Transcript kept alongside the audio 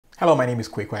Hello, my name is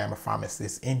Kweko. I am a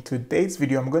pharmacist. In today's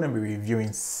video, I'm going to be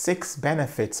reviewing 6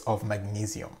 benefits of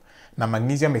magnesium. Now,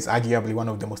 magnesium is arguably one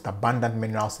of the most abundant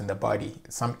minerals in the body.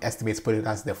 Some estimates put it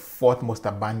as the 4th most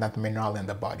abundant mineral in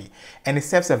the body. And it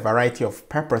serves a variety of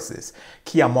purposes.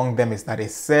 Key among them is that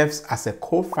it serves as a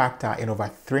cofactor in over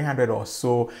 300 or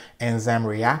so enzyme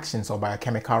reactions or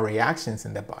biochemical reactions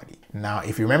in the body. Now,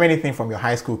 if you remember anything from your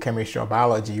high school chemistry or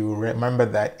biology, you will remember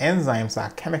that enzymes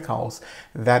are chemicals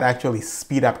that actually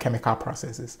speed up chemical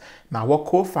processes. Now, what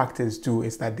cofactors do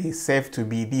is that they serve to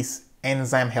be these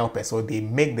enzyme helpers, so they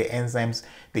make the enzymes,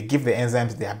 they give the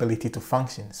enzymes the ability to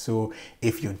function. So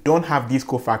if you don't have these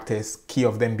cofactors, key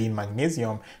of them being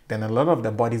magnesium, then a lot of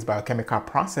the body's biochemical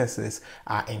processes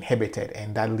are inhibited,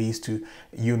 and that leads to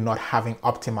you not having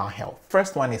optimal health.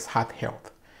 First one is heart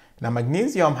health. Now,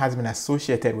 magnesium has been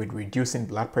associated with reducing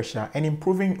blood pressure and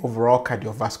improving overall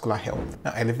cardiovascular health.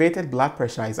 Now, elevated blood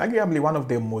pressure is arguably one of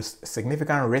the most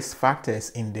significant risk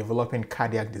factors in developing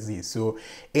cardiac disease. So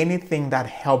anything that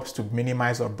helps to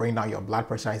minimize or bring down your blood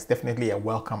pressure is definitely a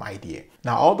welcome idea.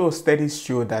 Now, although studies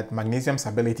show that magnesium's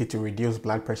ability to reduce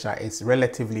blood pressure is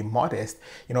relatively modest,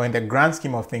 in the grand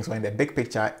scheme of things or in the big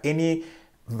picture, any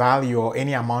value or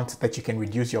any amount that you can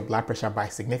reduce your blood pressure by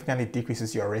significantly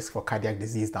decreases your risk for cardiac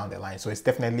disease down the line. So it's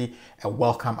definitely a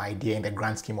welcome idea in the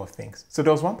grand scheme of things. So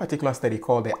there was one particular study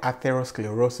called the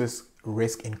atherosclerosis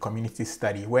risk in community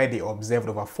study, where they observed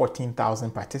over 14,000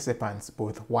 participants,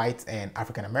 both white and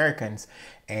African Americans,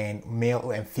 and male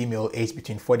and female aged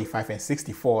between 45 and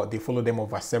 64. They followed them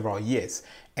over several years.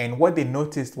 And what they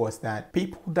noticed was that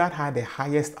people that had the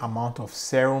highest amount of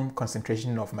serum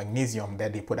concentration of magnesium,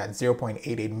 that they put at 0.88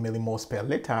 millimoles per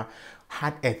liter,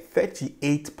 had a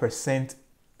 38%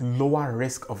 lower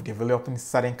risk of developing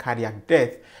sudden cardiac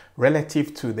death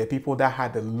relative to the people that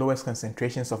had the lowest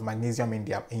concentrations of magnesium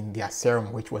in their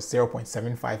serum, which was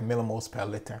 0.75 millimoles per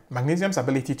liter. Magnesium's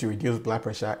ability to reduce blood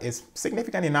pressure is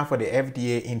significant enough for the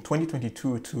FDA in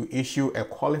 2022 to issue a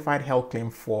qualified health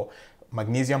claim for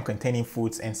magnesium containing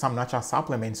foods and some natural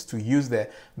supplements to use the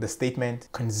statement,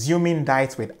 consuming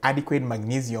diets with adequate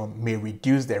magnesium may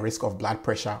reduce the risk of blood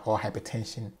pressure or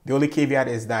hypertension. The only caveat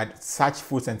is that such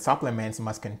foods and supplements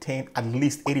must contain at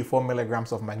least 84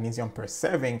 milligrams of magnesium per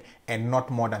serving and not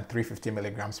more than 350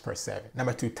 milligrams per serving.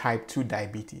 Number 2, type 2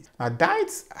 diabetes. Now,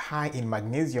 diets high in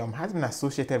magnesium has been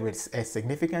associated with a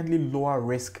significantly lower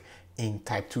risk in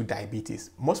type 2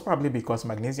 diabetes, most probably because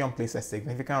magnesium plays a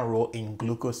significant role in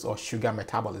glucose or sugar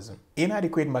metabolism.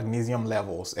 Inadequate magnesium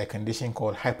levels, a condition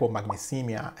called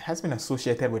hypomagnesemia, has been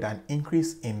associated with an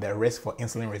increase in the risk for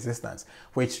insulin resistance,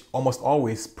 which almost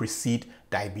always precedes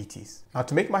diabetes. Now,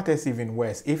 to make matters even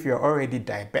worse, if you're already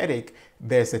diabetic,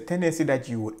 there's a tendency that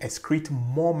you would excrete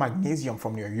more magnesium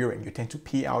from your urine. You tend to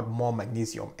pee out more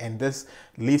magnesium, and this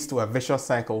leads to a vicious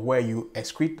cycle where you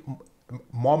excrete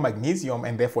more magnesium,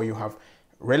 and therefore you have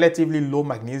relatively low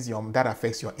magnesium that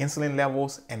affects your insulin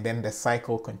levels, and then the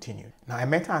cycle continues. Now, a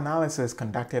meta-analysis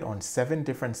conducted on 7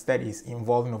 different studies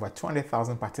involving over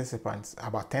 200,000 participants,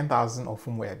 about 10,000 of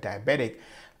whom were diabetic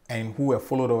and who were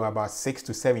followed over about 6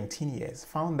 to 17 years,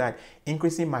 found that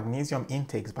increasing magnesium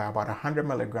intakes by about 100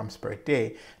 milligrams per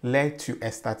day led to a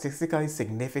statistically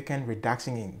significant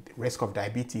reduction in the risk of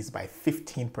diabetes by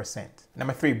 15%.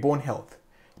 Number 3, bone health.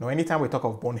 Now, anytime we talk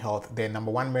of bone health, the number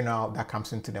 1 mineral that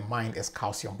comes into the mind is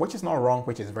calcium, which is not wrong,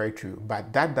 which is very true.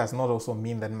 But that does not also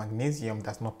mean that magnesium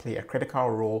does not play a critical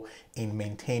role in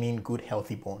maintaining good,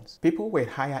 healthy bones. People with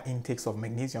higher intakes of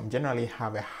magnesium generally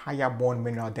have a higher bone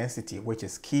mineral density, which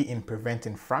is key in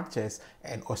preventing fractures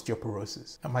and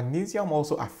osteoporosis. Now, magnesium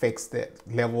also affects the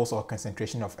levels or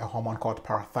concentration of a hormone called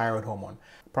parathyroid hormone.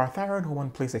 Parathyroid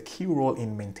hormone plays a key role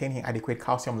in maintaining adequate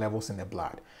calcium levels in the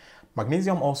blood.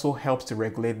 Magnesium also helps to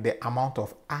regulate the amount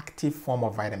of active form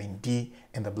of vitamin D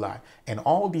in the blood, and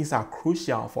all these are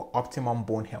crucial for optimum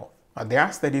bone health. Now, there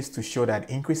are studies to show that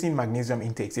increasing magnesium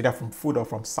intakes, either from food or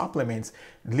from supplements,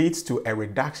 leads to a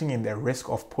reduction in the risk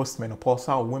of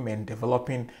postmenopausal women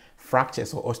developing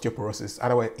fractures or osteoporosis.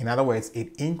 In other words,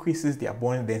 it increases their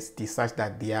bone density such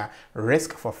that their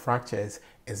risk for fractures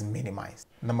is minimized.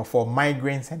 Number 4,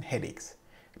 migraines and headaches.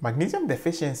 Magnesium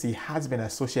deficiency has been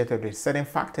associated with certain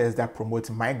factors that promote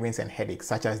migraines and headaches,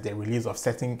 such as the release of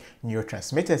certain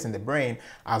neurotransmitters in the brain,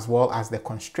 as well as the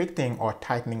constricting or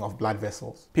tightening of blood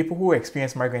vessels. People who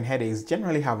experience migraine headaches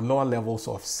generally have lower levels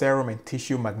of serum and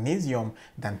tissue magnesium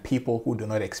than people who do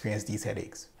not experience these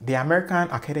headaches. The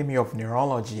American Academy of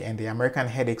Neurology and the American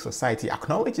Headache Society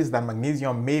acknowledges that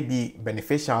magnesium may be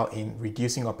beneficial in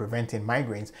reducing or preventing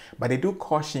migraines, but they do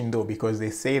caution though, because they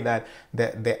say that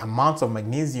the amounts of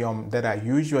magnesium that are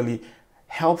usually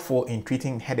helpful in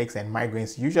treating headaches and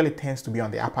migraines usually tends to be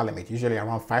on the upper limit, usually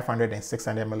around 500 and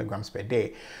 600 milligrams per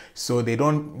day. So they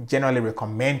don't generally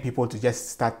recommend people to just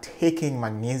start taking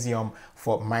magnesium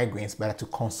for migraines, but to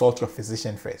consult your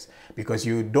physician first, because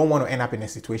you don't want to end up in a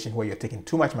situation where you're taking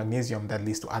too much magnesium that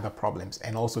leads to other problems.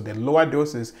 And also the lower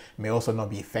doses may also not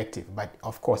be effective. But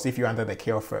of course, if you're under the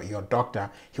care of your doctor,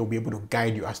 he'll be able to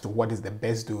guide you as to what is the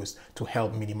best dose to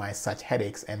help minimize such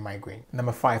headaches and migraine.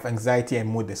 Number 5, anxiety and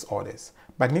mood disorders.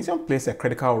 Magnesium plays a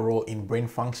critical role in brain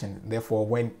function. Therefore,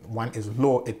 when one is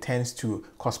low, it tends to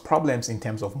cause problems in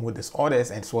terms of mood disorders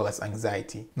as well as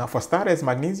anxiety. Now, for starters,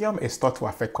 magnesium is thought to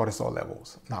affect cortisol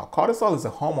levels. Now, cortisol is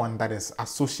a hormone that is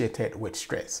associated with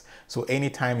stress. So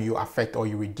anytime you affect or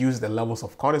you reduce the levels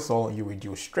of cortisol, you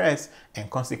reduce stress, and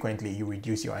consequently, you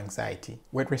reduce your anxiety.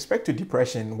 With respect to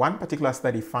depression, one particular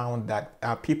study found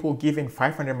that people given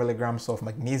 500 milligrams of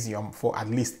magnesium for at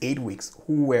least 8 weeks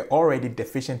who were already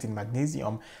deficient in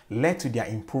magnesium led to their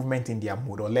improvement in their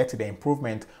mood, or led to the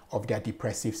improvement of their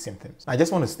depressive symptoms. I just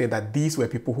want to state that these were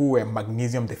people who were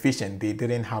magnesium deficient. They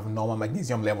didn't have normal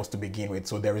magnesium levels to begin with.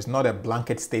 So there is not a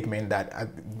blanket statement that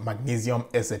magnesium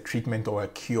is a treatment or a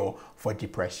cure for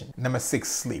depression. Number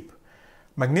 6, sleep.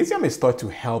 Magnesium is thought to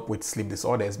help with sleep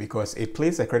disorders because it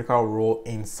plays a critical role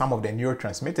in some of the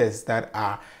neurotransmitters that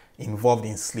are involved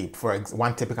in sleep. For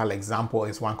one typical example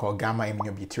is one called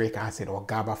gamma-aminobutyric acid, or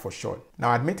GABA for short.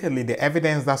 Now, admittedly, the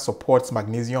evidence that supports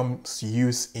magnesium's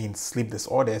use in sleep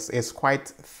disorders is quite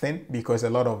thin because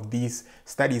a lot of these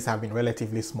studies have been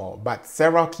relatively small, but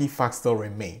several key facts still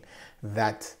remain.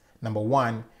 That, number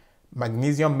 1,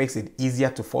 magnesium makes it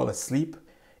easier to fall asleep,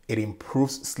 it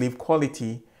improves sleep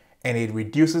quality, and it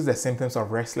reduces the symptoms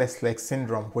of restless leg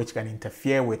syndrome, which can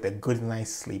interfere with a good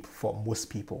night's sleep for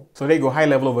most people. So there you go,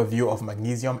 high-level overview of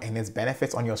magnesium and its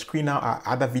benefits. On your screen now are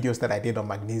other videos that I did on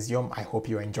magnesium. I hope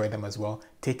you enjoyed them as well.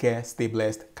 Take care, stay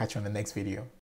blessed, catch you on the next video.